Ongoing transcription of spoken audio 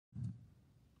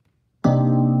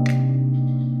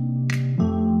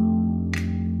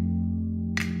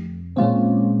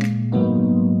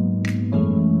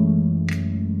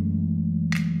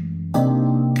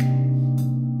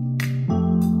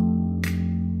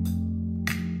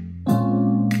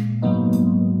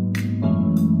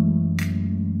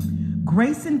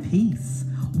Grace and peace.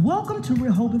 Welcome to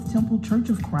Rehoboth Temple Church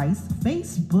of Christ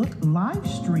Facebook live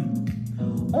stream.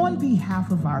 On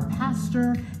behalf of our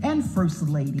pastor and First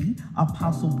Lady,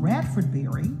 Apostle Bradford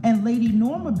Berry, and Lady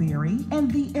Norma Berry,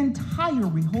 and the entire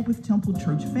Rehoboth Temple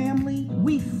Church family,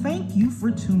 we thank you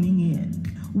for tuning in.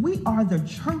 We are the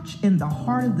church in the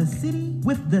heart of the city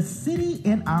with the city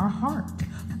in our heart.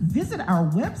 Visit our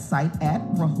website at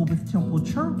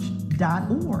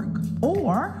rehobothtemplechurch.org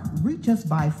or reach us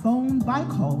by phone by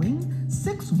calling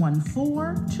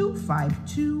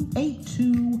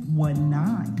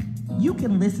 614-252-8219. You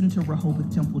can listen to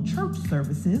Rehoboth Temple Church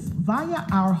services via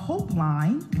our Hope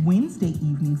Line Wednesday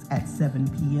evenings at 7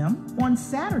 p.m. On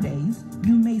Saturdays,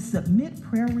 you may submit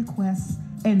prayer requests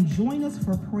and join us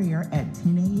for prayer at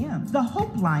 10 a.m. The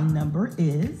Hope Line number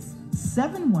is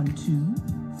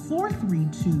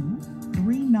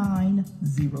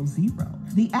 712-432-3900.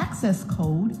 The access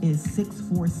code is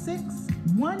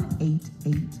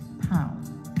 646-188#.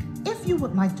 If you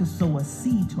would like to sow a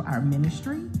seed to our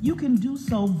ministry, you can do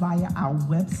so via our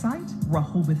website,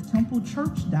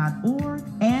 rehobothtemplechurch.org,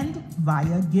 and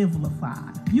via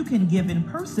Givelify. You can give in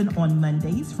person on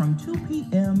Mondays from 2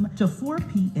 p.m. to 4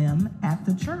 p.m. at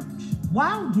the church.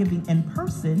 While giving in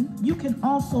person, you can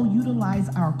also utilize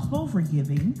our Clover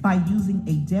giving by using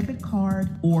a debit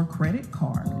card or credit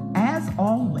card. As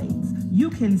always, you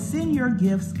can send your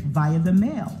gifts via the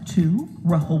mail to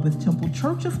Rehoboth Temple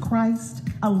Church of Christ,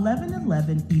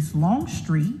 1111 East Long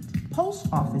Street, Post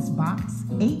Office Box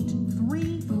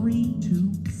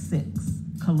 83326,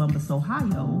 Columbus,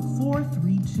 Ohio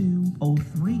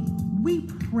 43203. We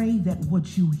pray that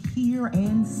what you hear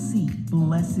and see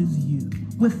blesses you.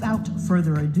 Without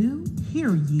further ado,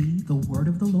 hear ye the word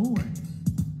of the Lord.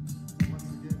 Once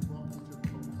again, welcome to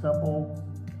the Temple,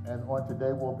 and on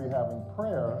today we'll be having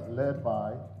prayer led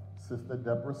by Sister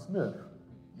Deborah Smith.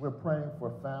 We're praying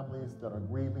for families that are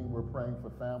grieving. We're praying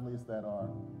for families that are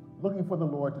looking for the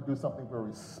Lord to do something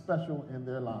very special in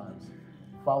their lives.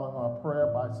 Following our prayer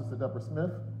by Sister Deborah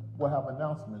Smith, we'll have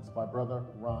announcements by Brother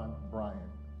Ron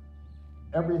Bryan.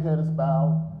 Every head is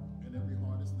bowed and every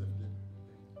heart is lifted.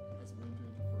 Let's enter into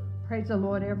prayer. Praise the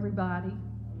Lord, everybody.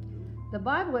 The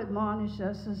Bible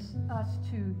admonishes us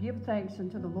to give thanks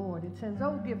unto the Lord. It says,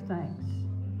 "Oh, give thanks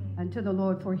unto the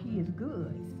Lord, for he is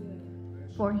good.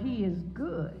 For he is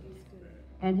good,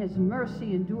 and his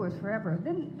mercy endures forever."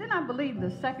 Then I believe the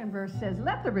second verse says,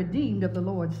 "Let the redeemed of the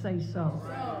Lord say so."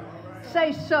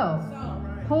 Say so,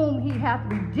 whom he hath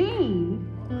redeemed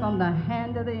from the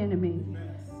hand of the enemy.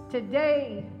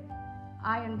 Today,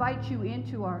 I invite you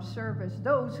into our service,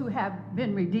 those who have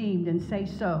been redeemed, and say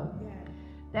so.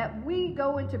 That we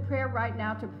go into prayer right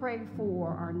now to pray for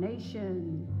our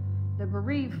nation, the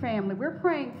bereaved family. We're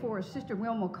praying for Sister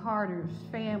Wilma Carter's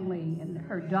family and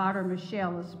her daughter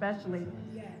Michelle especially.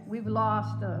 We've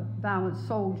lost a valiant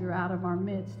soldier out of our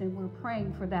midst, and we're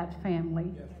praying for that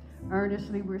family.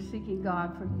 Earnestly, we're seeking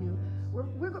God for you.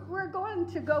 We're going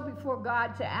to go before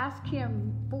God to ask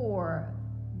him for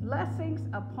blessings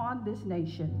upon this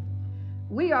nation.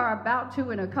 We are about to,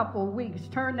 in a couple of weeks,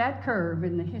 turn that curve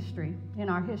in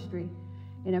our history.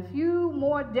 In a few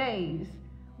more days,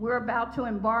 we're about to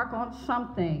embark on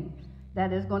something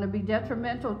that is going to be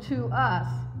detrimental to us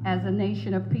as a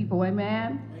nation of people.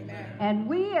 Amen? Amen. And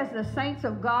we as the saints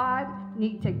of God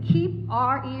need to keep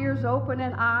our ears open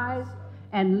and eyes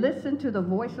and listen to the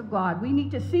voice of God. We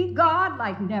need to seek God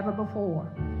like never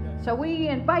before. Yes. So we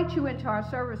invite you into our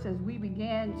services. We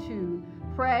begin to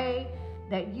pray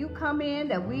that you come in,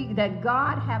 that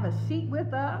God have a seat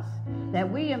with us, that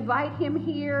we invite him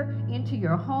here into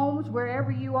your homes,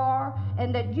 wherever you are,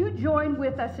 and that you join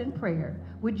with us in prayer.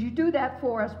 Would you do that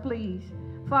for us, please?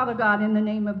 Father God, in the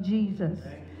name of Jesus,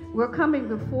 we're coming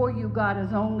before you, God,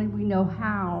 as only we know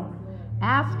how,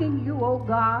 asking you, oh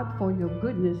God, for your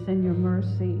goodness and your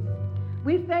mercy.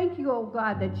 We thank you, oh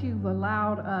God, that you've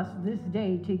allowed us this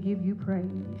day to give you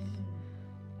praise.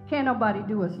 Can't nobody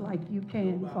do us like you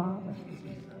can, Father.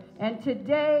 And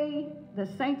today, the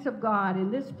saints of God in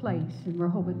this place, in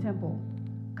Rehoboth Temple,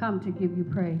 come to give you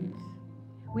praise.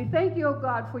 We thank you, oh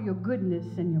God, for your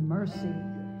goodness and your mercy,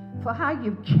 for how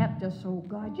you've kept us, oh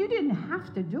God. You didn't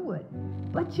have to do it,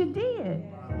 but you did.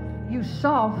 You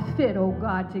saw fit, oh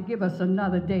God, to give us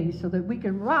another day so that we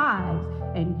can rise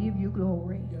and give you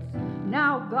glory.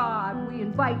 Now, God, we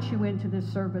invite you into this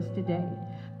service today.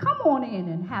 Come on in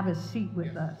and have a seat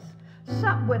with us.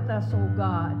 Sup with us, oh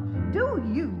God. Do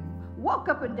you walk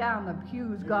up and down the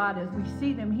pews, God, as we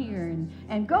see them here,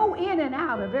 and go in and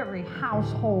out of every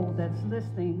household that's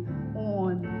listening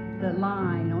on the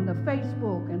line, on the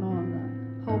Facebook and on the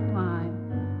Hope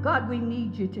line. God, we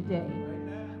need you today.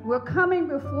 We're coming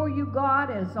before you,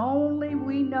 God, as only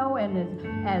we know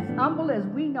and as humble as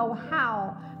we know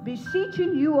how,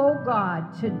 beseeching you, oh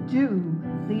God, to do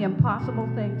the impossible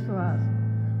things for us.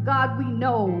 God, we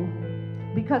know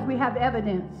because we have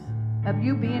evidence of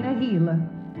you being a healer.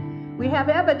 We have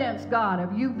evidence, God,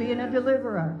 of you being a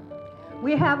deliverer.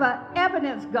 We have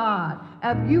evidence, God,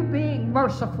 of you being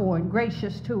merciful and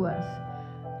gracious to us.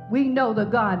 We know the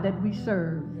God that we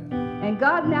serve. And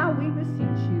God, now we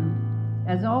beseech you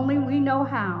as only we know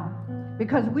how,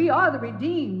 because we are the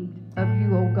redeemed of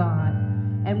you, O God.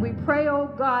 And we pray, O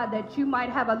God, that you might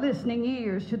have a listening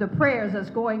ears to the prayers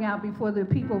that's going out before the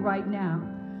people right now.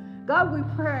 God,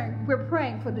 we're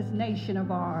praying for this nation of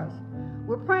ours.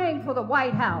 We're praying for the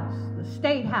White House, the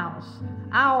State House,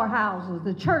 our houses,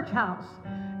 the church house.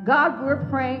 God, we're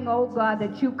praying, oh God,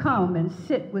 that you come and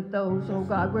sit with those, oh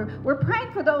God. We're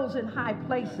praying for those in high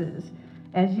places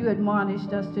as you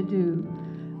admonished us to do.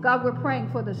 God, we're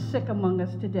praying for the sick among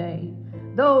us today,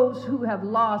 those who have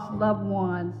lost loved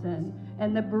ones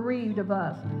and the bereaved of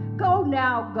us. Go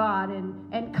now, God,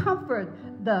 and comfort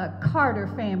the Carter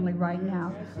family right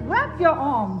now. Wrap your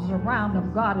arms around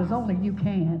them, God, as only you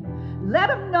can. Let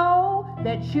them know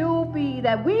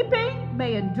that weeping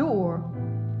may endure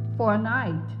for a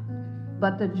night,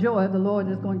 but the joy of the Lord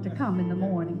is going to come in the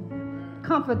morning.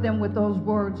 Comfort them with those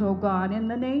words, oh God, in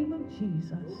the name of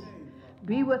Jesus.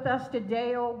 Be with us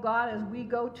today, oh God, as we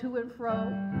go to and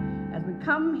fro, as we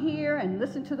come here and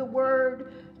listen to the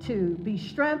word to be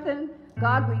strengthened.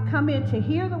 God, we come in to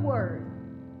hear the word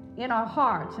in our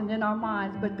hearts and in our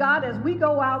minds. But God, as we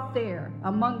go out there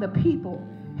among the people,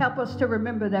 help us to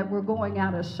remember that we're going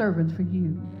out as servants for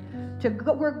you.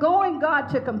 We're going, God,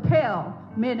 to compel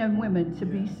men and women to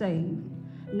be saved.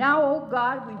 Now, oh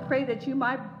God, we pray that you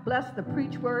might bless the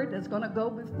preach word that's going to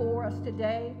go before us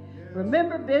today.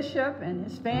 Remember Bishop and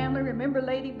his family. Remember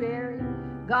Lady Berry.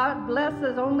 God bless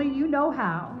us only you know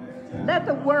how. Let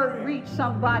the word reach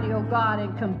somebody, oh God,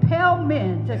 and compel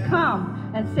men to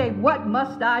come and say, what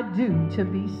must I do to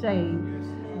be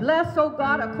saved? Bless, oh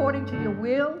God, according to your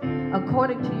will,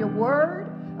 according to your word,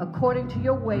 according to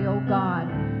your way, oh God.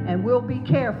 And we'll be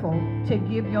careful to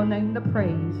give your name the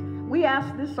praise. We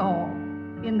ask this all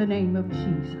in the name of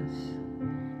Jesus.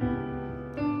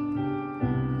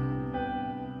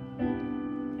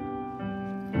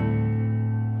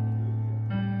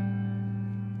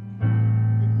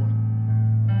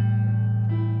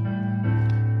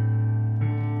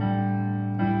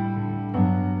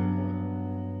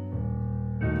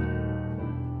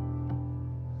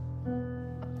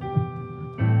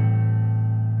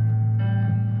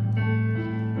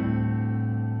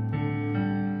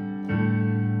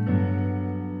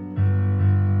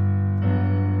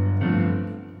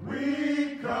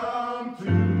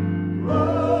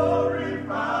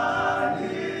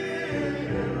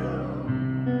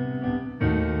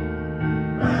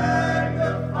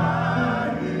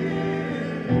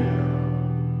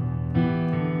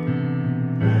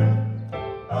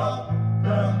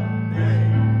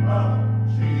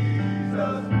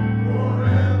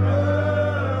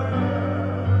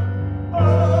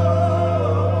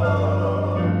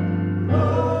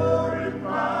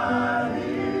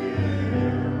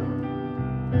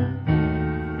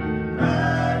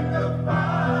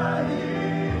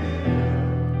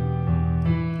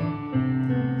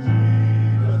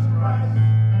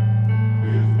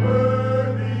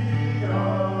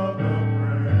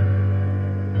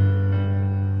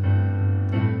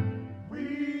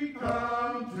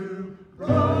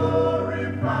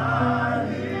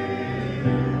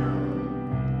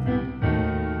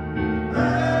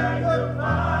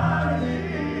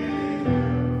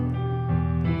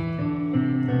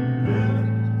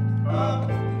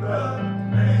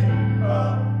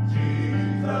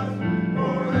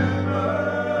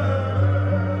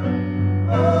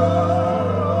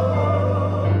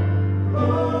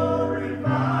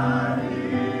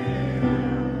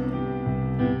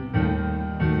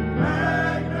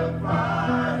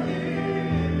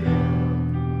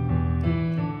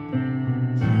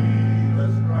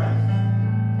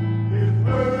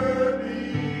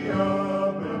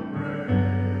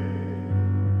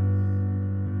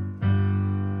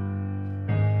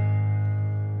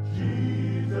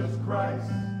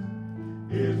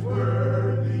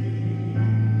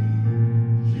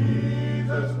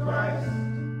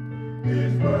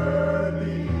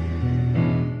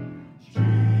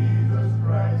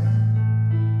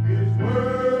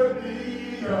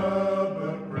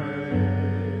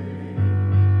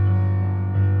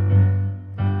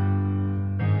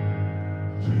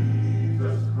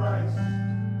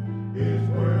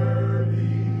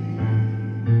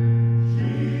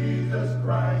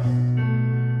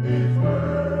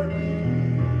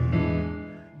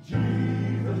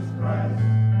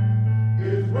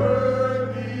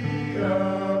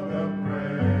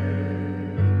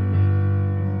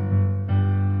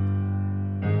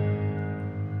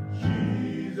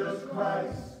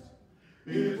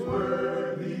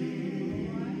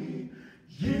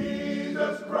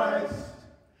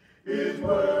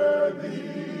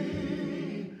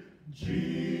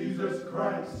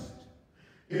 Christ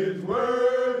is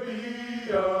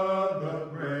worthy of the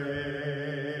praise.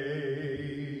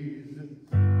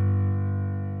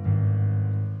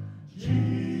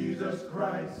 Jesus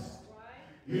Christ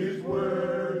is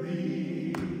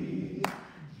worthy.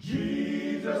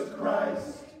 Jesus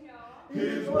Christ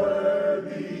is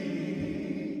worthy.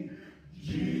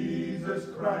 Jesus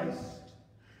Christ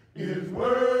is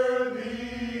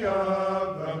worthy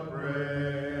of the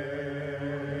praise.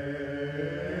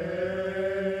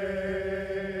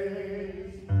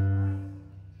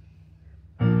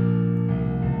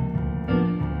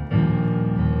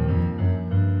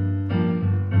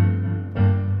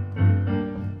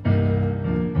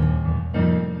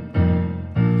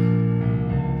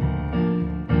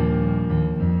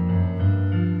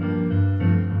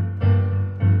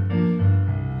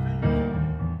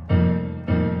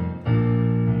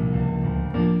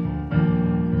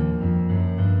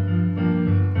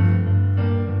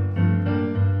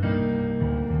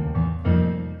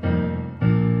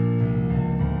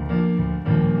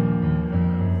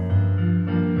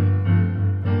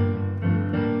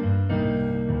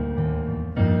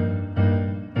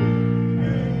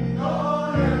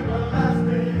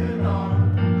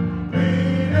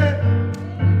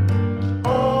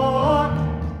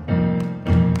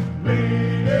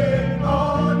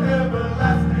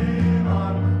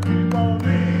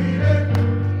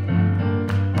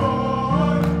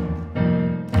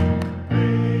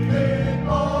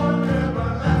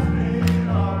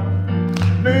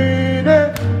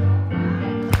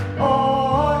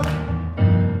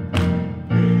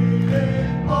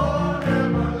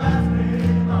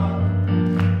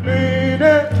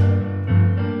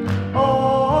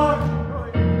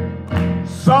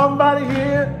 Somebody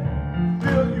here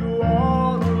feel you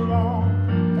all alone.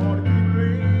 Ought to keep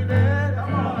leaning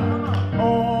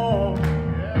on.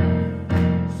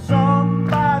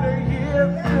 Somebody here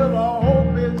feel the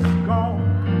hope is gone.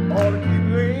 Ought to keep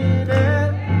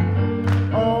leaning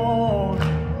on.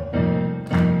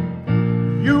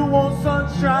 You want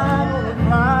sunshine on a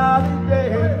cloudy day.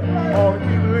 Ought to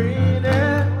keep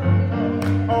leaning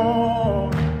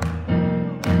on.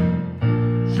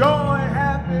 Joy,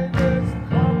 happiness,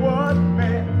 come what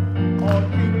may. Ought to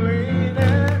keep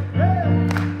leaning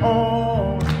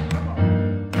on.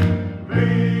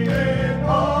 Leaning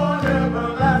on,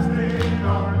 everlasting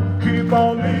arms. Keep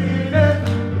on leaning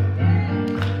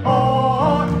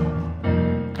on.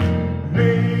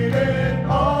 Leaning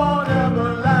on,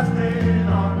 everlasting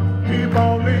arms. Keep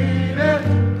on leaning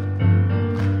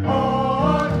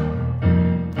on.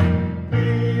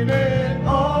 Leaning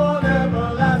on,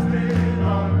 everlasting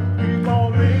arms. Keep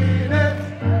on leaning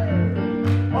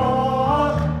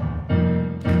on.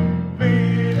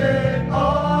 Leaning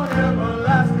on,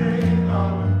 everlasting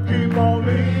arms. Keep on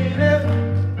leaning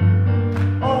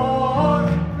on.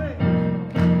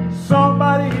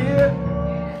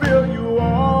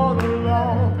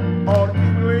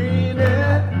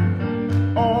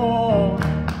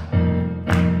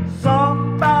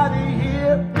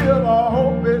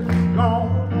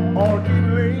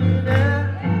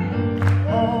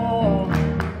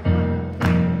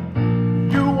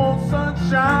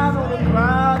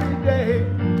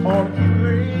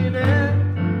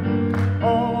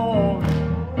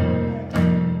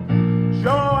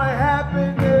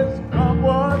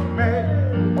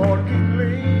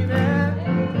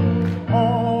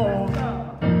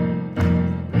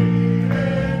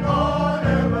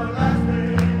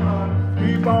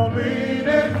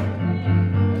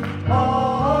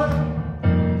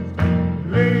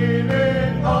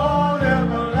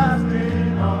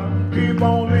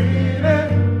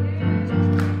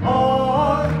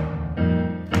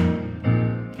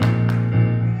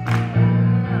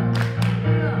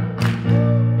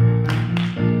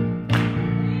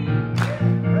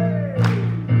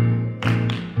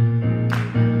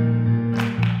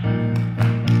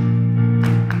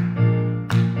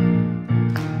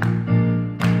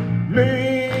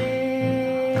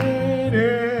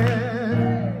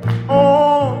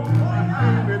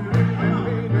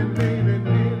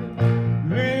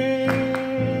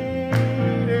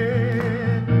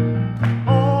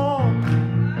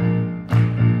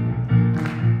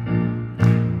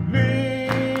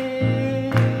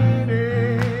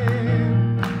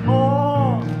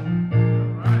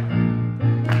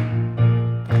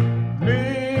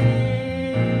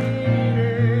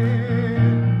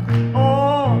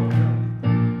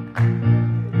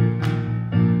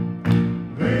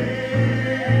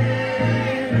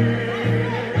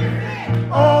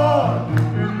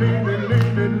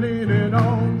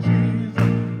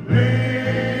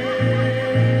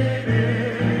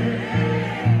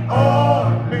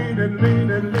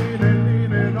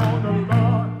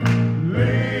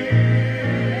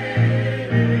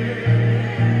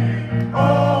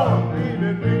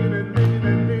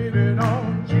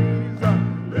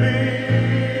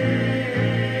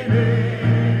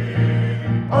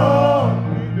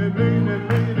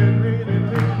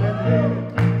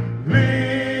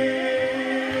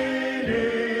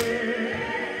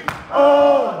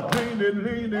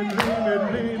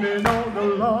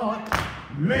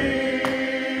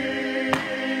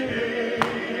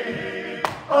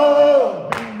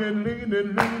 leaning,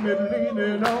 leaning, leaning,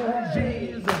 leaning on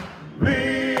Jesus.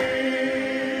 Leaning,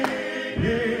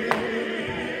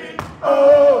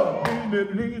 oh,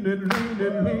 leaning, leaning,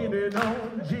 leaning, leaning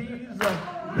on Jesus.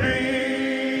 Leaning,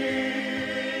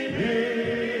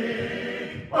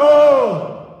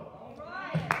 oh.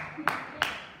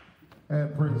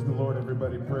 And praise the Lord,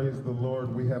 everybody. Praise the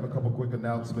Lord. We have a couple quick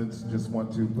announcements. Just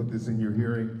want to put this in your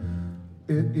hearing.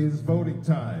 It is voting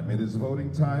time. It is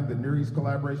voting time. The Near East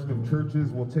Collaboration of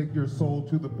Churches will take your soul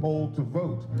to the poll to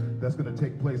vote. That's going to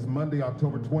take place Monday,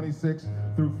 October 26th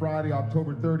through Friday,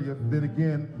 October 30th. Then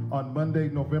again, on Monday,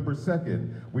 November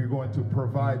 2nd, we're going to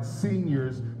provide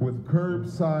seniors with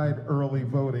curbside early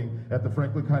voting at the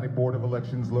Franklin County Board of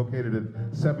Elections located at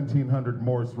 1700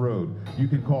 Morris Road. You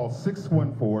can call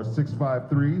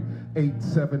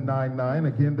 614-653-8799.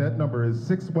 Again, that number is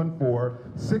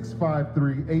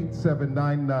 614-653-8799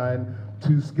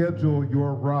 to schedule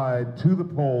your ride to the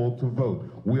poll to vote.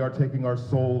 We are taking our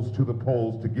souls to the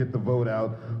polls to get the vote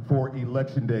out for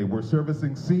Election Day. We're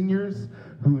servicing seniors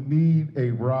who need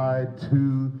a ride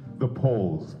to the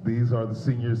polls. These are the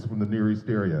seniors from the Near East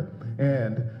area.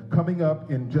 And coming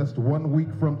up in just 1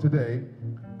 week from today,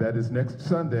 that is next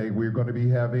Sunday, we're going to be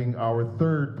having our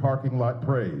third parking lot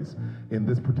praise. In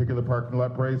this particular parking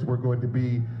lot praise, we're going to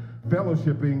be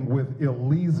fellowshipping with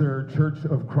Eliezer Church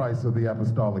of Christ of the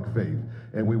Apostolic Faith.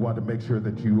 And we want to make sure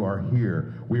that you are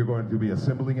here. We are going to be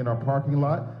assembling in our parking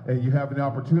lot, and you have an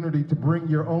opportunity to bring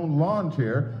your own lawn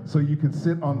chair so you can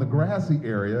sit on the grassy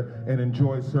area and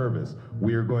enjoy service.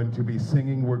 We are going to be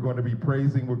singing, we're going to be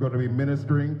praising, we're going to be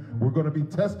ministering, we're going to be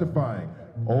testifying.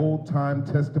 Old time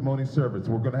testimony service.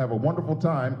 We're going to have a wonderful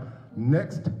time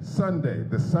next Sunday,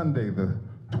 the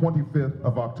 25th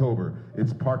of October.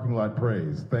 It's Parking Lot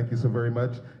Praise. Thank you so very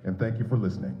much, and thank you for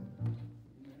listening.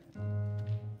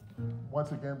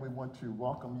 Once again, we want to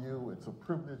welcome you. It's a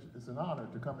privilege, it's an honor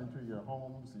to come into your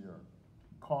homes, your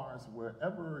cars,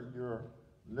 wherever you're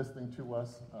listening to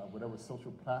us, whatever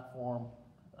social platform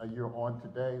you're on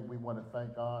today. We want to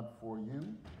thank God for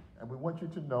you, and we want you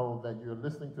to know that you're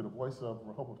listening to the voice of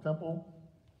Rehoboth Temple,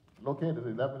 located at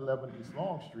 1111 East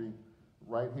Long Street,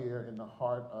 right here in the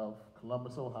heart of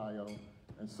Columbus, Ohio,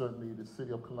 and certainly the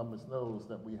city of Columbus knows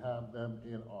that we have them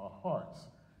in our hearts.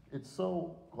 We're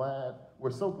so glad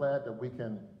that we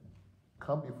can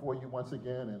come before you once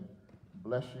again and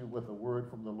bless you with a word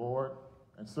from the Lord.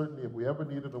 And certainly if we ever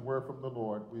needed a word from the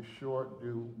Lord, we sure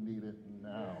do need it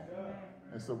now.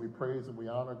 And so we praise and we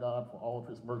honor God for all of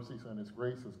his mercies and his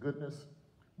grace, his goodness.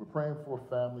 We're praying for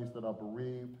families that are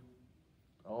bereaved.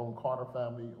 Our own Carter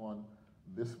family on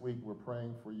this week, we're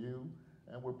praying for you.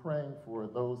 And we're praying for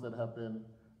those that have been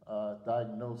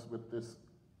diagnosed with this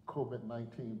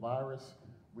COVID-19 virus.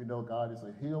 We know God is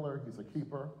a healer, he's a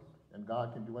keeper, and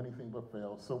God can do anything but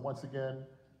fail. So once again,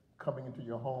 coming into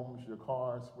your homes, your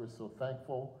cars, we're so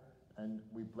thankful, and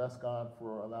we bless God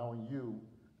for allowing you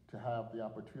to have the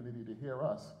opportunity to hear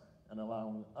us and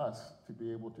allowing us to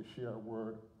be able to share a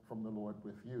word from the Lord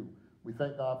with you. We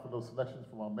thank God for those selections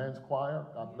from our men's choir.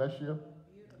 God bless you.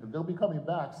 And they'll be coming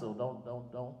back, so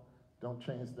don't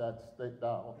change that state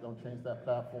dial, don't change that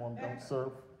platform, don't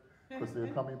surf, because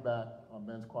they're coming back. Our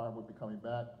men's choir will be coming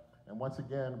back. And once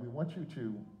again, we want you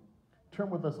to turn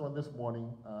with us on this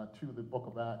morning to the book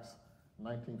of Acts,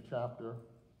 19th chapter.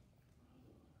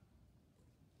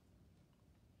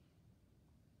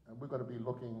 And we're going to be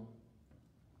looking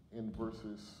in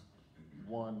verses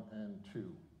 1 and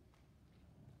 2.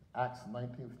 Acts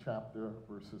 19th chapter,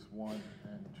 verses 1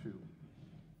 and 2.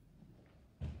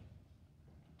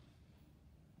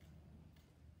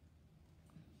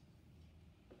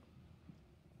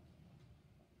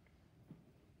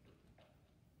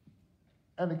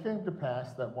 And it came to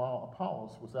pass that while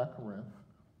Apollos was at Corinth,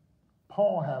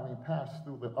 Paul, having passed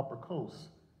through the upper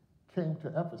coast, came to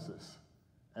Ephesus,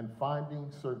 and finding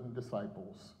certain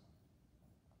disciples,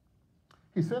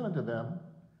 he said unto them,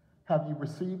 Have you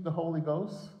received the Holy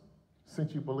Ghost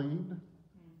since you believed?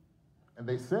 And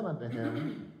they said unto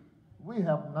him, We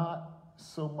have not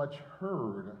so much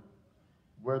heard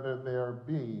whether there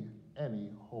be any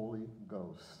Holy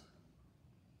Ghost.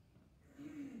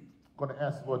 I'm going to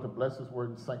ask the Lord to bless his word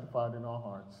and sanctify it in our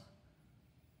hearts.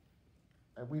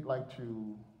 And we'd like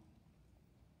to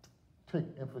put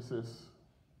emphasis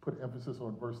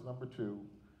on verse number 2.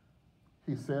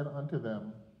 He said unto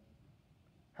them,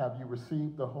 Have you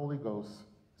received the Holy Ghost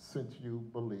since you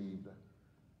believed?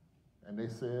 And they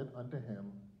said unto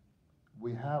him,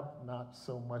 We have not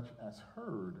so much as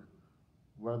heard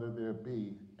whether there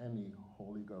be any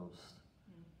Holy Ghost.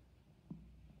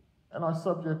 And our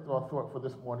subject or thought for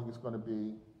this morning is going to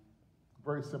be a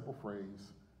very simple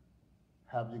phrase,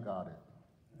 have you got it?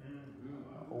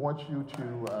 want you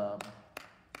to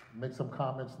make some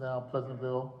comments now.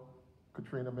 Pleasantville,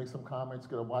 Katrina, make some comments,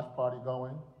 get a watch party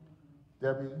going.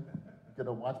 Debbie, get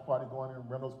a watch party going in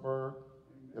Reynoldsburg.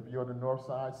 If you're on the north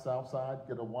side, south side,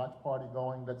 get a watch party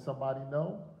going. Let somebody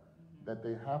know that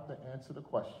they have to answer the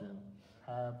question,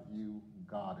 have you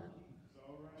got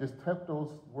it? Just type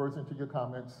those words into your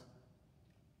comments,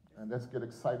 and let's get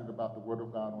excited about the Word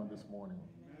of God on this morning.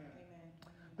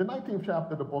 The 19th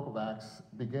chapter of the book of Acts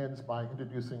begins by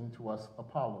introducing to us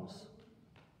Apollos,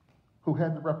 who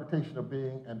had the reputation of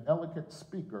being an eloquent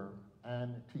speaker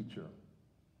and teacher.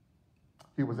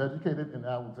 He was educated in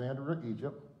Alexandria,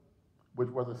 Egypt, which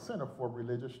was a center for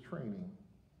religious training.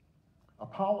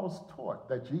 Apollos taught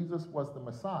that Jesus was the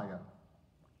Messiah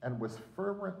and was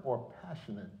fervent or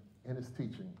passionate in his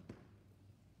teaching.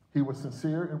 He was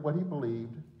sincere in what he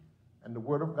believed, and the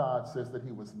Word of God says that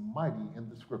he was mighty in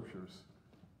the Scriptures.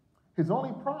 His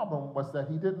only problem was that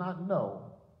he did not know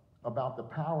about the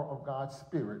power of God's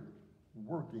Spirit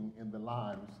working in the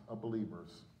lives of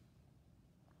believers.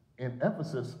 In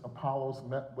Ephesus, Apollos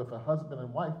met with a husband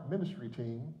and wife ministry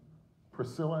team,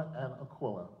 Priscilla and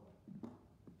Aquila.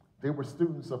 They were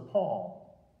students of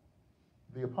Paul,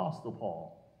 the Apostle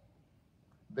Paul.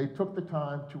 They took the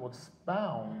time to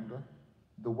expound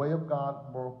the way of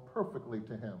God more perfectly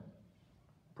to him.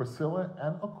 Priscilla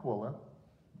and Aquila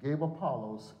gave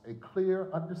Apollos a clear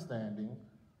understanding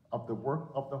of the work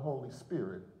of the Holy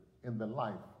Spirit in the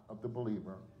life of the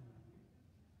believer.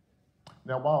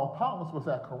 Now, while Apollos was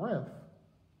at Corinth,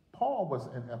 Paul was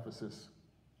in Ephesus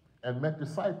and met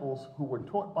disciples who were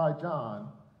taught by John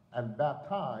and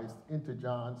baptized into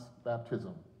John's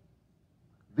baptism.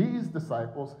 These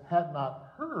disciples had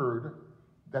not heard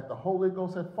that the Holy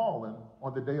Ghost had fallen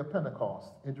on the day of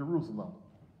Pentecost in Jerusalem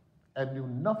and knew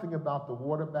nothing about the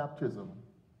water baptism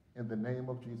in the name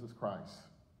of Jesus Christ.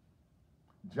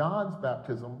 John's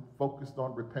baptism focused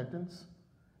on repentance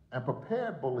and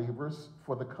prepared believers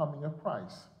for the coming of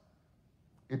Christ.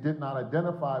 It did not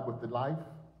identify with the life,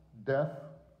 death,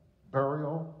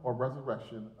 burial, or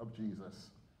resurrection of Jesus.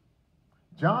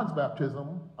 John's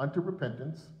baptism unto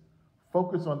repentance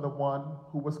focused on the one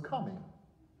who was coming.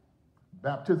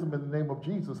 Baptism in the name of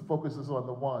Jesus focuses on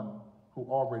the one who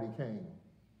already came.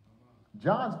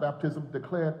 John's baptism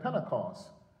declared Pentecost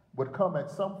would come at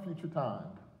some future time.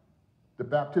 The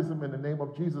baptism in the name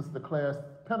of Jesus declares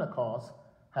Pentecost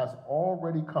has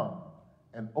already come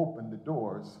and opened the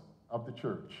doors of the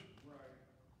church.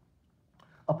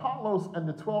 Apollos and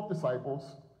the 12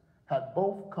 disciples had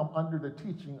both come under the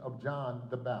teaching of John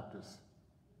the Baptist.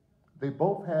 They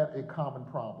both had a common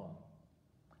problem.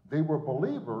 They were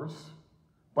believers,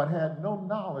 but had no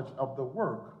knowledge of the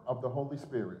work of the Holy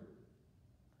Spirit.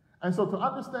 And so to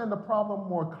understand the problem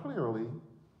more clearly,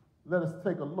 let us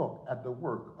take a look at the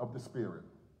work of the Spirit.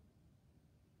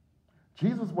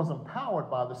 Jesus was empowered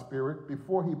by the Spirit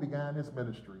before he began his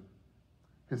ministry.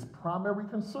 His primary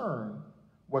concern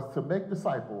was to make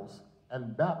disciples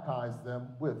and baptize them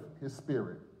with his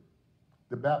Spirit.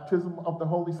 The baptism of the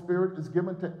Holy Spirit is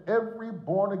given to every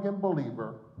born-again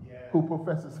believer who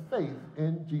professes faith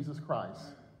in Jesus Christ.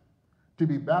 To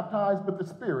be baptized with the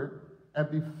Spirit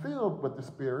and be filled with the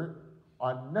Spirit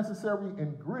are necessary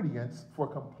ingredients for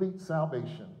complete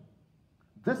salvation.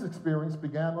 This experience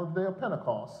began on the day of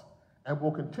Pentecost and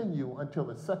will continue until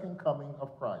the second coming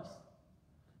of Christ.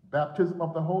 Baptism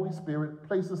of the Holy Spirit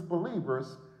places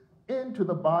believers into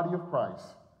the body of Christ,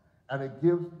 and it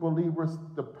gives believers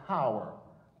the power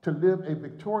to live a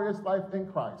victorious life in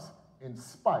Christ in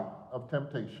spite of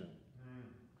temptation.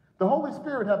 The Holy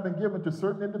Spirit had been given to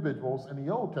certain individuals in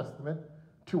the Old Testament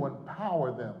to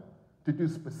empower them to do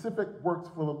specific works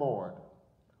for the Lord.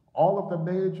 All of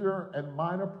the major and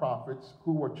minor prophets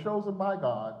who were chosen by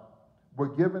God were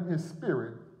given his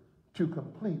Spirit to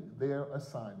complete their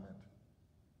assignment.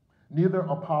 Neither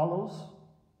Apollos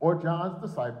or John's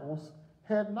disciples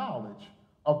had knowledge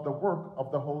of the work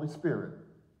of the Holy Spirit.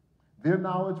 Their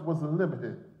knowledge was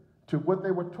limited to what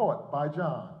they were taught by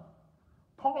John.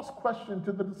 Paul's question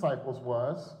to the disciples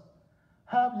was,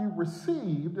 have you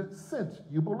received since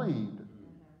you believed?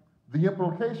 The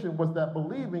implication was that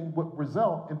believing would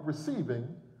result in receiving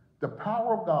the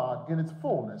power of God in its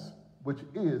fullness, which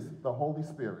is the Holy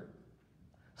Spirit.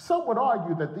 Some would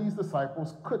argue that these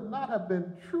disciples could not have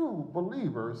been true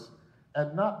believers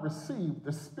and not receive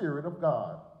the Spirit of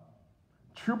God.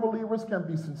 True believers can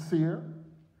be sincere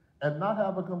and not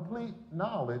have a complete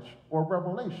knowledge or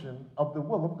revelation of the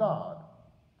will of God.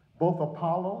 Both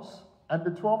Apollos and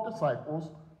the 12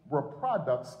 disciples were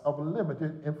products of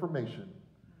limited information.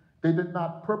 They did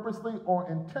not purposely or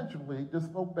intentionally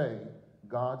disobey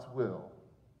God's will.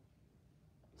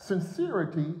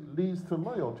 Sincerity leads to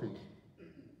loyalty,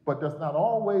 but does not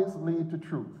always lead to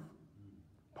truth.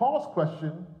 Paul's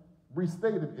question,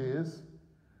 restated, is,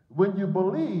 when you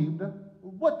believed,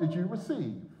 what did you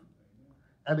receive?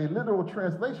 And a literal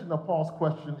translation of Paul's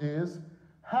question is,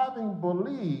 having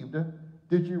believed,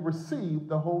 did you receive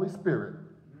the Holy Spirit?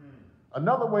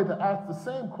 Another way to ask the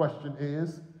same question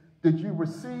is, did you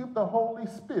receive the Holy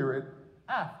Spirit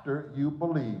after you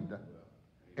believed?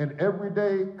 In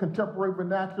everyday contemporary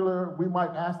vernacular, we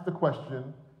might ask the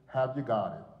question, have you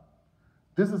got it?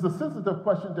 This is a sensitive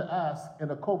question to ask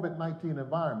in a COVID-19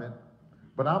 environment,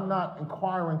 but I'm not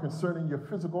inquiring concerning your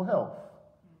physical health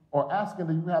or asking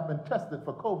if you have been tested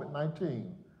for COVID-19.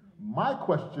 My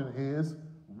question is,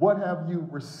 what have you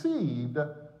received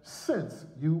since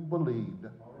you believed?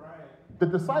 The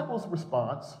disciples'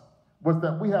 response was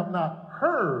that we have not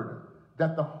heard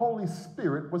that the Holy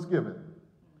Spirit was given.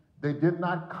 They did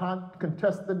not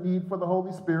contest the need for the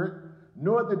Holy Spirit,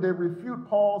 nor did they refute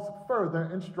Paul's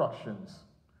further instructions.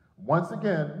 Once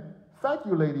again, thank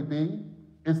you, Lady B.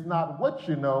 It's not what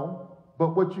you know,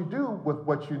 but what you do with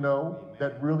what you know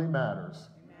that really matters.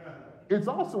 It's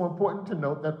also important to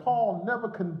note that Paul never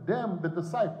condemned the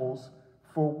disciples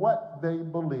for what they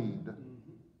believed.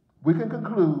 We can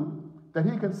conclude that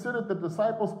he considered the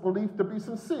disciples' belief to be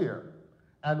sincere,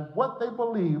 and what they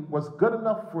believed was good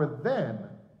enough for then,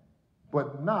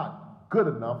 but not good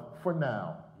enough for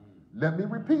now. Let me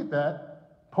repeat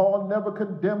that. Paul never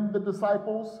condemned the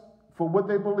disciples for what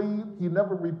they believed. He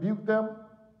never rebuked them.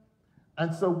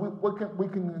 And so what we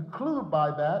can conclude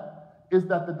by that is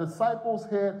that the disciples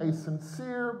had a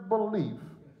sincere belief.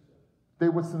 They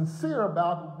were sincere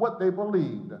about what they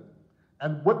believed.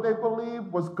 And what they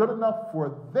believed was good enough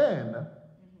for then,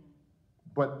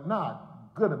 but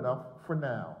not good enough for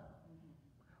now.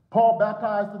 Paul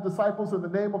baptized the disciples in the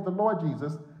name of the Lord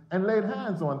Jesus and laid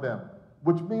hands on them,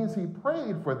 which means he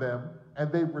prayed for them and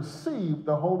they received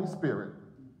the Holy Spirit.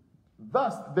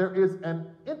 Thus, there is an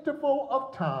interval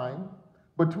of time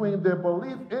between their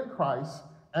belief in Christ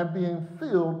and being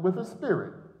filled with the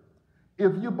Spirit.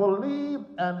 If you believe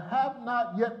and have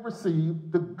not yet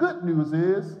received, the good news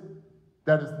is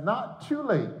that it's not too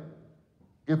late.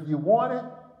 If you want it,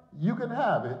 you can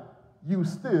have it. You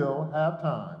still have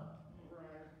time.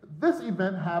 This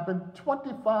event happened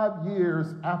 25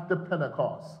 years after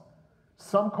Pentecost.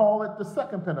 Some call it the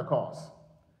second Pentecost.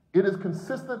 It is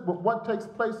consistent with what takes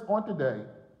place on today.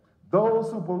 Those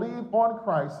who believe on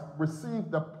Christ receive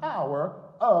the power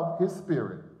of his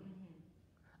Spirit,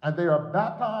 and they are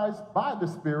baptized by the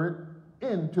Spirit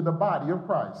into the body of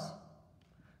Christ.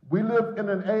 We live in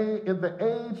the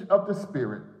age of the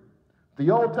Spirit. The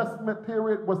Old Testament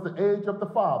period was the age of the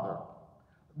Father.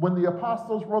 When the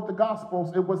apostles wrote the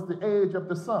Gospels, it was the age of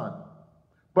the Son.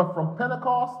 But from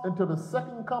Pentecost until the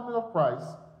second coming of Christ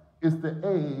is the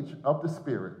age of the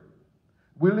Spirit.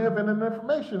 We live in an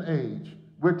information age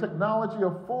where technology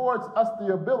affords us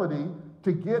the ability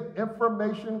to get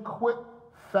information quick,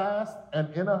 fast,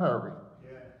 and in a hurry.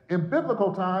 Yeah. In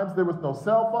biblical times, there was no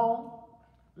cell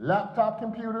phone, laptop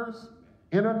computers,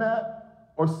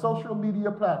 internet, or social media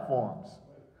platforms.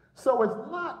 So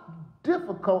it's not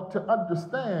difficult to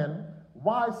understand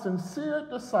why sincere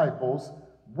disciples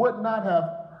would not have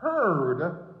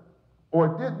heard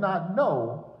or did not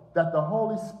know that the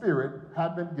Holy Spirit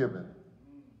had been given.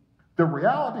 The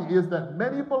reality is that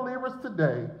many believers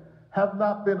today have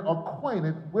not been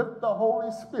acquainted with the Holy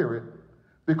Spirit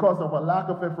because of a lack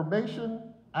of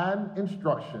information and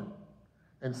instruction.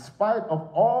 In spite of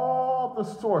all the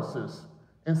sources,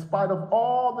 in spite of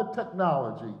all the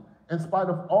technology, in spite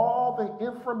of all the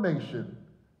information,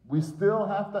 we still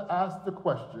have to ask the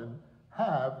question,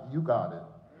 have you got it?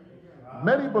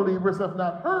 Many believers have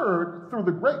not heard through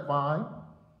the grapevine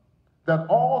that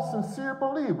all sincere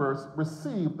believers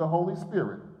receive the Holy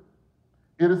Spirit.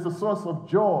 It is the source of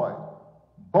joy,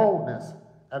 boldness,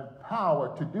 and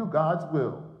power to do God's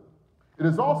will. It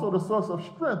is also the source of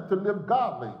strength to live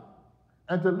godly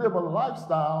and to live a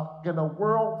lifestyle in a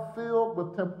world filled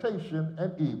with temptation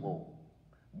and evil.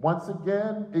 Once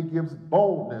again, it gives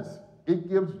boldness, it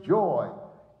gives joy.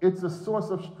 It's a source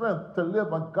of strength to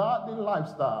live a godly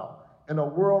lifestyle in a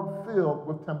world filled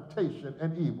with temptation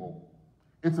and evil.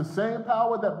 It's the same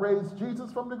power that raised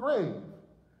Jesus from the grave.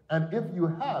 And if you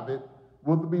have it,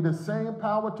 will be the same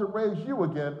power to raise you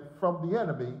again from the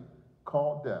enemy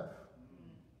called death.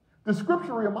 The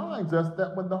scripture reminds us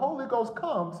that when the Holy Ghost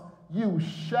comes, you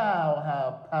shall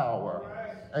have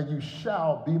power, and you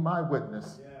shall be my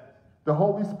witness. The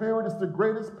Holy Spirit is the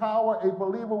greatest power a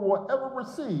believer will ever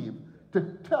receive to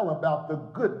tell about the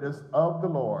goodness of the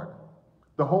Lord.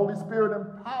 The Holy Spirit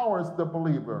empowers the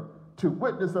believer to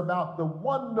witness about the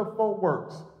wonderful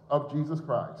works of Jesus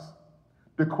Christ.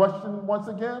 The question, once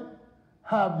again,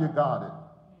 have you got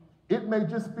it? It may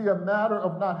just be a matter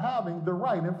of not having the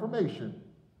right information.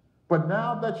 But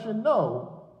now that you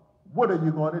know, what are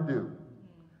you going to do?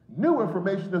 New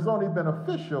information is only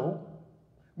beneficial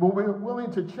when we're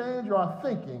willing to change our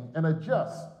thinking and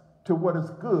adjust to what is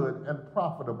good and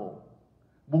profitable.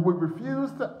 When we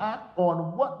refuse to act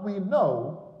on what we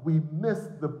know, we miss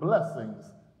the blessings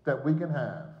that we can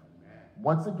have.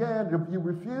 Once again, if you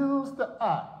refuse to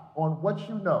act on what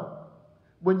you know,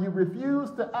 when you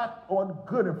refuse to act on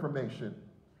good information,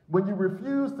 when you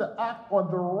refuse to act on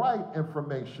the right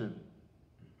information,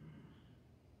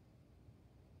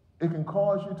 it can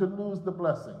cause you to lose the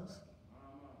blessings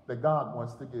that God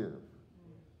wants to give.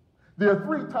 There are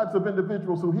three types of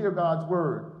individuals who hear God's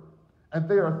word, and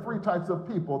there are three types of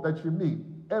people that you meet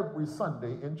every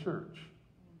Sunday in church.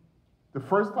 The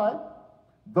first type,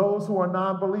 those who are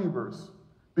non-believers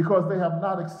because they have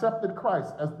not accepted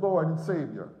Christ as Lord and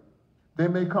Savior. They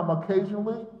may come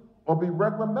occasionally or be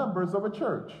regular members of a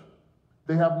church.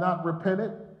 They have not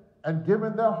repented and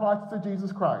given their hearts to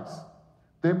Jesus Christ.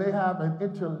 They may have an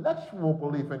intellectual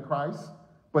belief in Christ,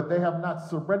 but they have not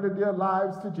surrendered their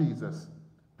lives to Jesus.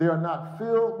 They are not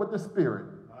filled with the Spirit,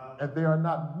 and they are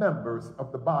not members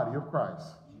of the body of Christ.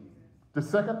 The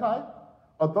second type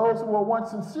are those who are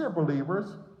once sincere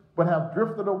believers, but have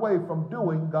drifted away from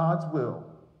doing God's will.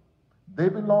 They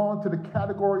belong to the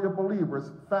category of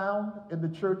believers found in the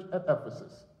church at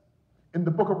Ephesus. In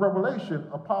the book of Revelation,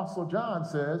 Apostle John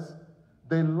says,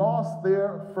 they lost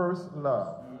their first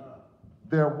love.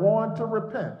 They're warned to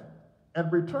repent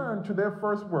and return to their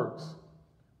first works.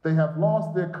 They have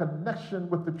lost their connection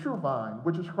with the true vine,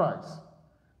 which is Christ.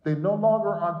 They no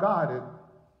longer are guided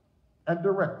and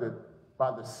directed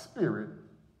by the Spirit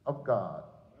of God.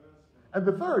 And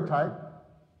the third type,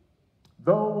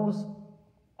 those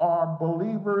are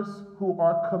believers who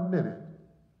are committed.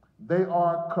 They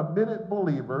are committed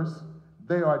believers.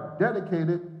 They are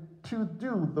dedicated to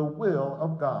do the will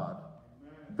of God.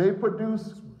 They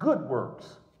produce good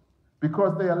works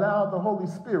because they allow the Holy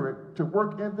Spirit to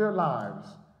work in their lives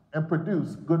and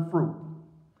produce good fruit.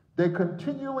 They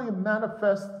continually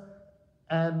manifest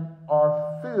and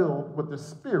are filled with the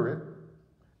Spirit,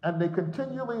 and they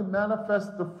continually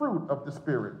manifest the fruit of the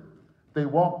Spirit. They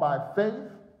walk by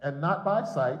faith and not by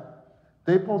sight.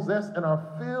 They possess and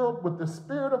are filled with the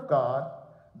Spirit of God.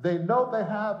 They know they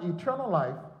have eternal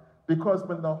life because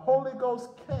when the Holy Ghost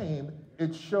came,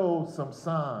 it showed some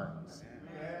signs.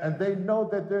 And they know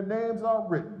that their names are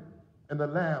written in the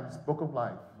Lamb's book of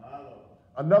life.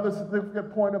 Another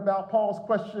significant point about Paul's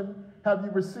question, have you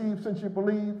received since you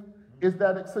believe, is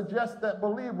that it suggests that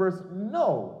believers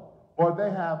know or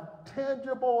they have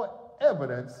tangible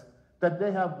evidence that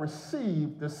they have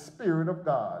received the Spirit of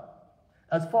God.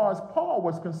 As far as Paul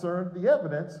was concerned, the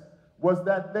evidence was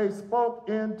that they spoke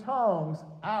in tongues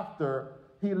after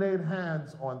he laid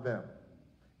hands on them.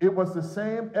 It was the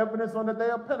same evidence on the day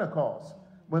of Pentecost.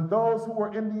 When those who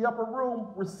were in the upper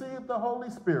room received the Holy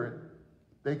Spirit,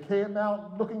 they came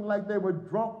out looking like they were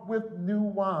drunk with new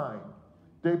wine.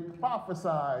 They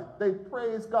prophesied, they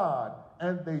praised God,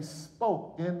 and they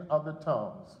spoke in other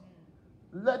tongues.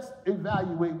 Let's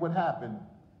evaluate what happened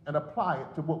and apply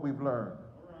it to what we've learned.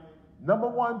 Number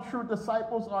one, true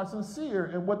disciples are sincere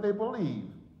in what they believe,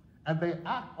 and they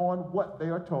act on what they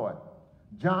are taught.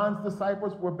 John's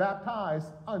disciples were baptized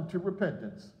unto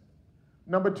repentance.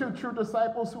 Number two, true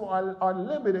disciples who are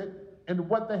limited in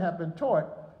what they have been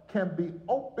taught can be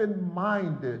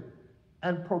open-minded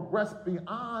and progress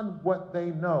beyond what they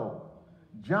know.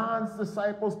 John's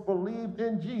disciples believed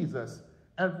in Jesus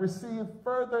and received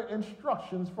further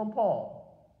instructions from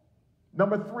Paul.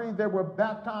 Number three, they were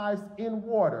baptized in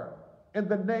water in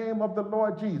the name of the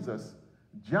Lord Jesus.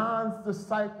 John's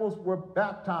disciples were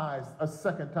baptized a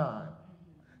second time.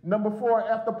 Number four,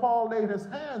 after Paul laid his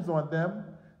hands on them,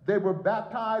 they were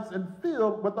baptized and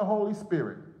filled with the Holy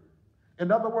Spirit.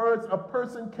 In other words, a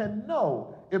person can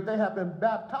know if they have been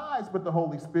baptized with the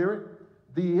Holy Spirit.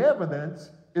 The evidence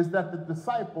is that the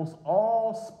disciples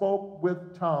all spoke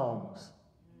with tongues.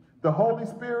 The Holy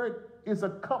Spirit is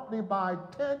accompanied by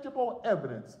tangible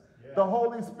evidence. The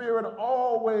Holy Spirit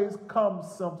always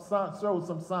shows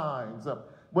some signs.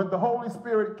 When the Holy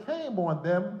Spirit came on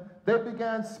them, they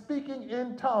began speaking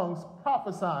in tongues,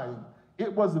 prophesying.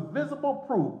 It was visible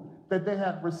proof that they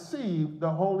had received the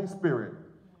Holy Spirit.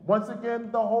 Once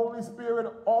again, the Holy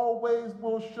Spirit always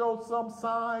will show some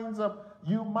signs of,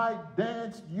 you might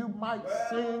dance, you might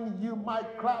sing, you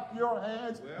might clap your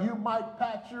hands, you might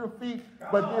pat your feet,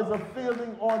 but there's a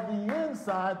feeling on the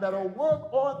inside that'll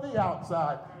work on the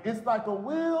outside. It's like a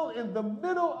wheel in the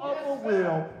middle of a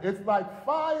wheel. It's like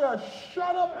fire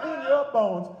shut up in your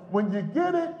bones. When you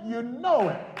get it, you know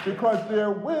it, because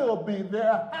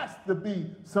there has to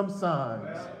be some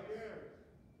signs.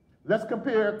 Let's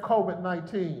compare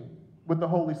COVID-19 with the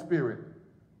Holy Spirit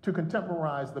to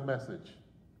contemporize the message.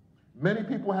 Many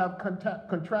people have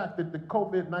contracted the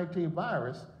COVID-19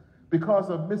 virus because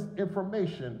of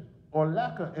misinformation or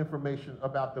lack of information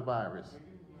about the virus.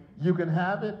 You can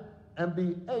have it and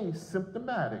be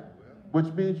asymptomatic, which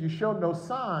means you show no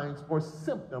signs or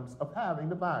symptoms of having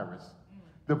the virus.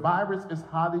 The virus is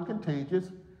highly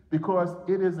contagious because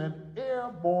it is an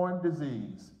airborne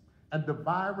disease, and the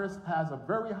virus has a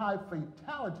very high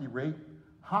fatality rate,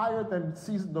 higher than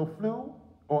seasonal flu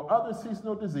or other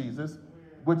seasonal diseases,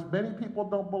 which many people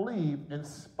don't believe in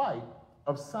spite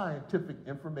of scientific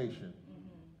information.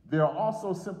 There are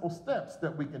also simple steps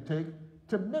that we can take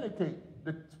to mitigate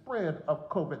the spread of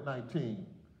COVID-19.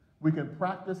 We can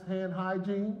practice hand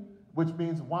hygiene, which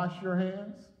means wash your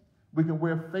hands. We can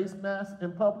wear face masks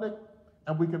in public,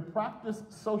 and we can practice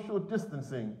social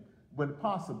distancing when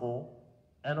possible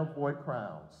and avoid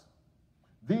crowds.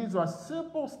 These are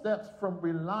simple steps from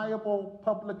reliable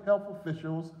public health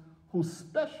officials who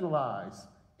specialize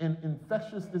in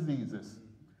infectious diseases.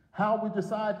 How we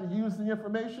decide to use the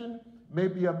information may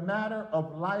be a matter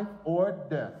of life or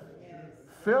death.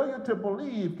 Failure to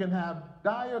believe can have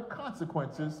dire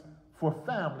consequences for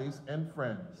families and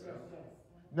friends.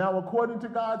 Now, according to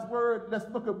God's word, let's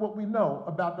look at what we know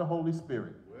about the Holy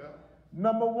Spirit.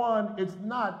 Number one, it's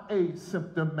not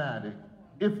asymptomatic.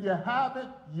 If you have it,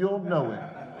 you'll know it.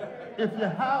 If you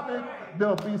have it,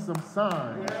 there'll be some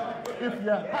signs. If you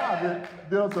have it,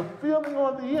 there's a feeling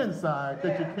on the inside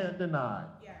that you can't deny.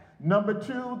 Number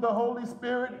two, the Holy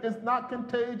Spirit is not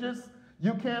contagious.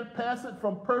 You can't pass it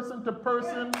from person to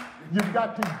person. You've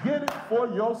got to get it for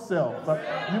yourself.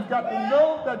 You've got to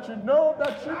know that you know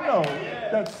that you know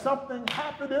that something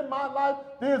happened in my life.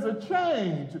 There's a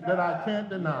change that I can't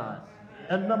deny.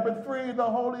 And number three, the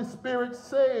Holy Spirit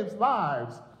saves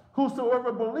lives.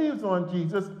 Whosoever believes on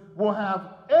Jesus will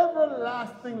have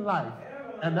everlasting life,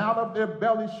 and out of their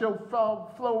belly shall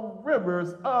flow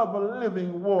rivers of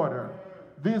living water.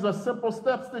 These are simple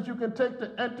steps that you can take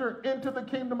to enter into the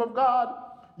kingdom of God.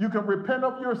 You can repent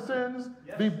of your sins,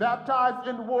 be baptized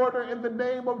in water in the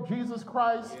name of Jesus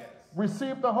Christ,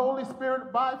 receive the Holy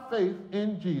Spirit by faith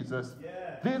in Jesus.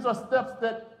 These are steps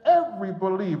that every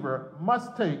believer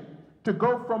must take to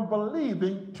go from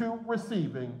believing to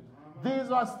receiving.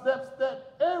 These are steps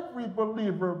that every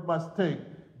believer must take.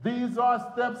 These are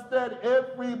steps that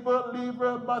every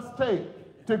believer must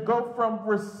take to go from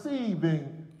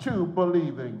receiving to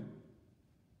believing.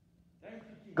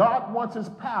 God wants his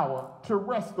power to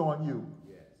rest on you.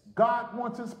 God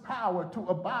wants his power to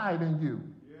abide in you.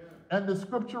 And the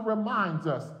scripture reminds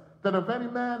us that if any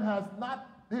man has not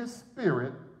his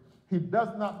spirit, he does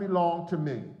not belong to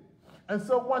me. And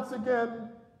so once again,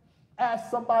 ask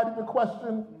somebody the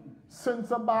question, send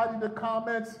somebody the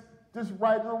comments, just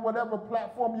write on whatever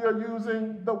platform you're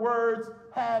using the words,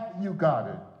 have you got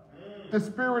it? The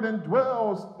Spirit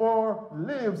indwells or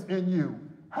lives in you.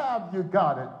 Have you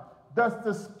got it? Does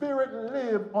the Spirit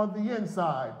live on the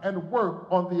inside and work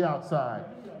on the outside?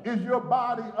 Is your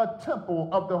body a temple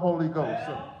of the Holy Ghost?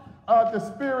 The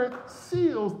Spirit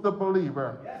seals the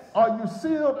believer. Are you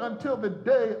sealed until the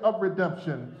day of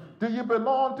redemption? Do you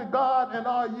belong to God, and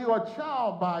are you a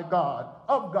child by God,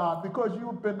 of God, because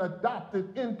you've been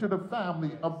adopted into the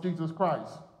family of Jesus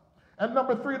Christ? And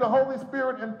number three, the Holy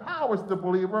Spirit empowers the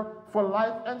believer for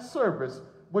life and service,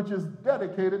 which is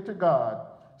dedicated to God.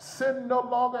 Sin no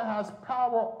longer has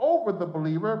power over the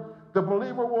believer. The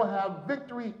believer will have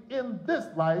victory in this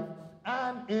life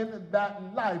and in that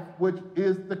life which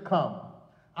is to come.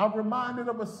 I'm reminded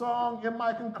of a song in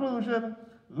my conclusion.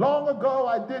 Long ago,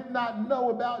 I did not know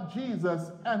about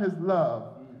Jesus and his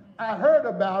love. I heard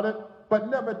about it, but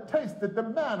never tasted the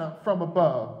manna from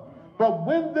above. But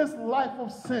when this life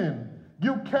of sin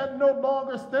you can no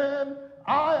longer stand,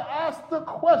 I ask the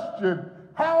question,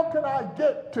 how can I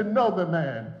get to know the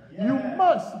man? You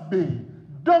must be,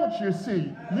 don't you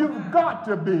see? You've got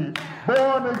to be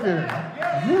born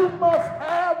again. You must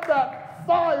have that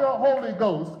fire, Holy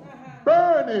Ghost,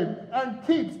 burning and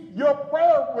keeps your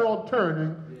prayer wheel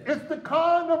turning. It's the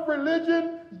kind of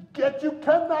religion that you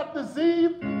cannot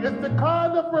deceive. It's the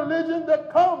kind of religion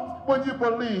that comes when you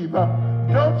believe.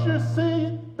 Don't you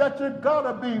see? that you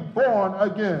gotta be born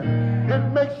again.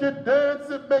 It makes you dance,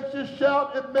 it makes you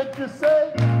shout, it makes you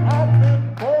say, I've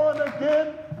been born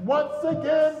again. Once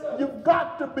again, you've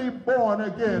got to be born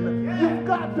again. You've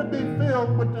got to be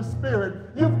filled with the Spirit.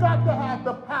 You've got to have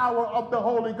the power of the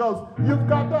Holy Ghost. You've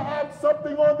got to have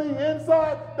something on the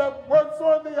inside that works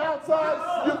on the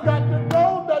outside. You've got to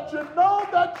know that you know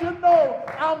that you know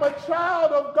I'm a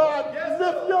child of God.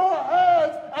 Lift your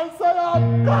hands and say,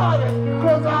 I've got it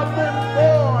because I've been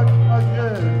born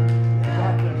again.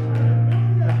 God bless you.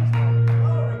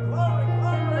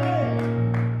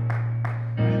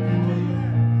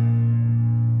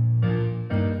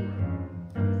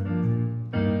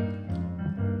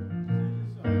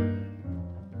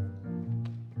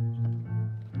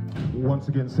 Once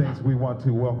again, saints, we want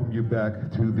to welcome you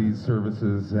back to these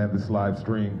services and this live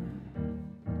stream.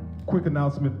 Quick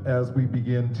announcement as we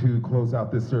begin to close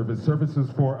out this service.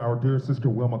 Services for our dear sister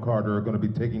Wilma Carter are going to be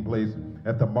taking place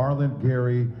at the Marlon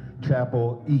Gary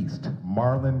Chapel East.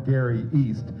 Marlon Gary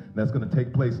East. That's going to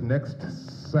take place next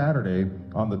Saturday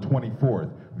on the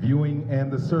 24th. Viewing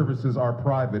and the services are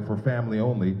private for family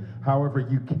only. However,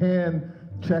 you can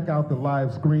check out the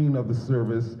live screen of the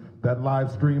service. That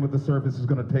live stream of the service is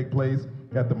going to take place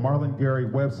at the Marlon Gary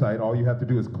website. All you have to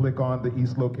do is click on the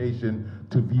East location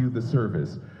to view the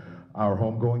service. Our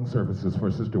homegoing services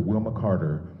for Sister Wilma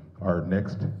Carter are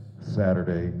next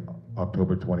Saturday,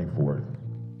 October 24th.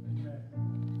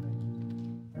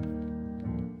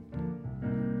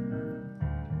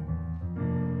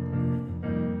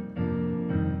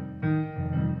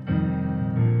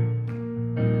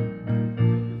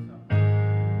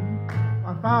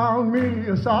 Found me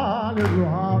a solid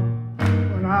rock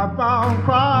when I found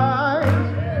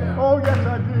Christ. Oh, yes,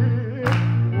 I did.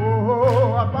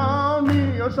 Oh, I found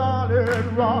me a solid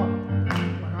rock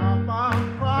when I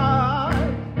found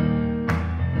Christ.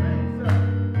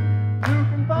 You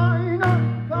can find a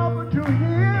comfort to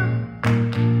him.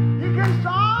 He can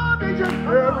solve each and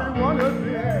every one of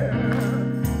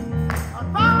them. I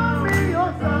found me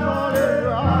a solid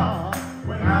rock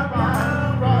when I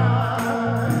found Christ.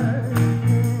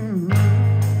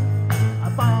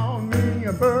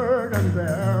 Burden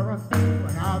bearer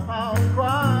when I found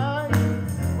Christ.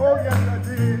 Oh, yes, I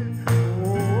did.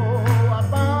 Oh, I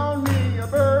found me a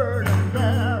burden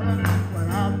bearer when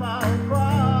I found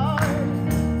Christ.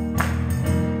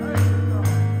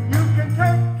 You can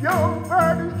take your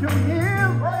burdens to him.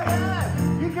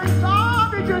 He can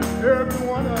solve each and every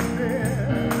one of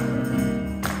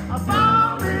them. I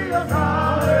found me a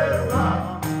solid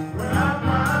rock when I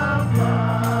found Christ.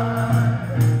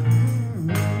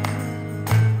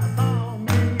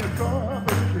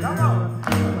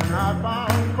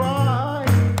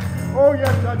 Oh,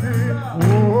 yes, I did.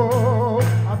 Oh,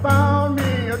 I found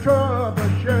me a trouble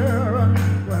sharer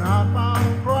when I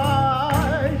found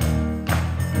Christ.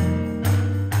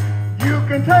 You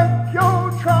can take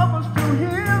your troubles to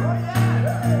him.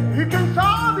 He can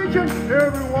solve each and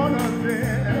every one of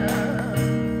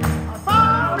them. I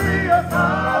found me a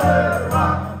solid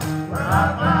rock when I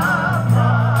found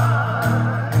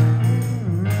Christ.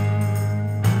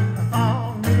 I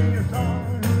found me a solid.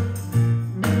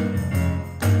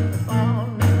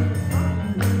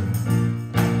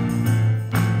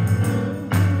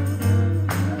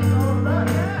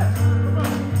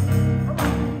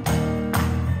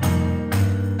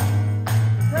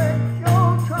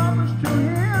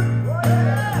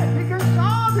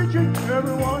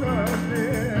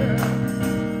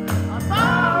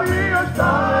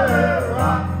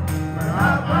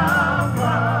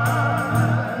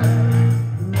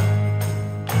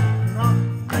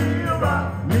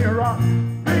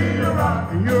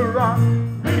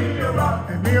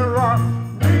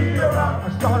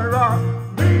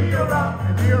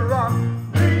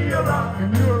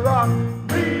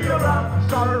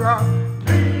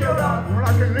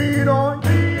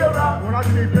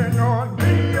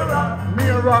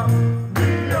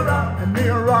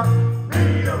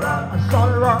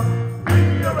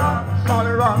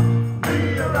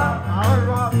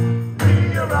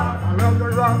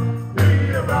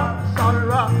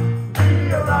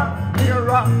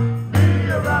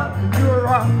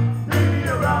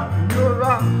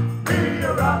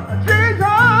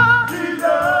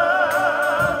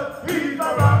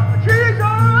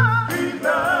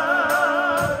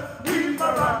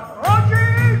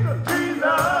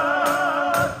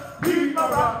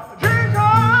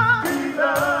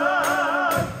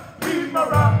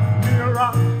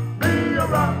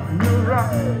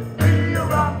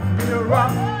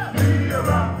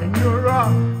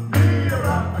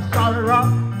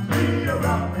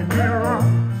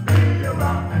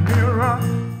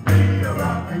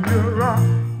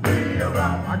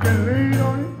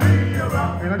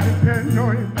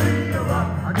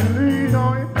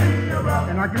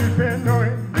 I can depend on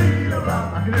him.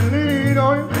 I can lean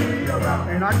on him.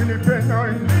 And I can depend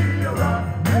on him. Be a rock.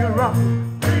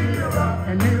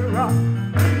 And you a rock.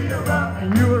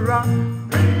 And you a rock.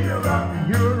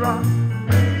 And you a rock.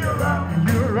 And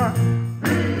you a rock.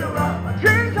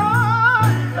 Jesus!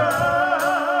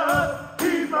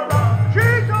 He's my rock.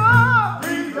 Jesus!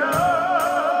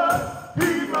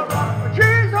 He's my rock.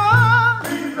 Jesus!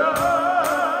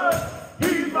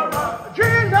 He's my rock.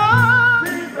 Jesus!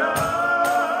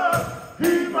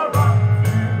 He's my rock.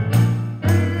 Be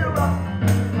a rock.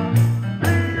 Be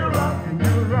a rock. And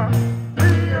you a rock. Be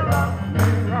a rock. Be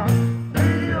a rock. Be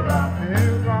a rock. Be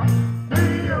a rock. Be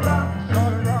a rock.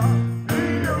 Solid rock. Be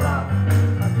a rock.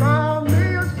 I found me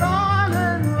a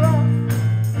solid rock.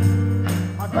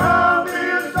 I found me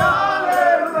a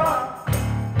solid rock.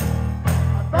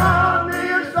 I found me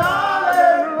a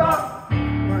solid rock.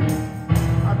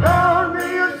 I found me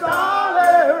a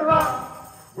solid rock.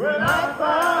 When I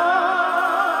found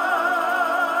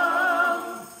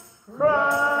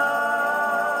Christ.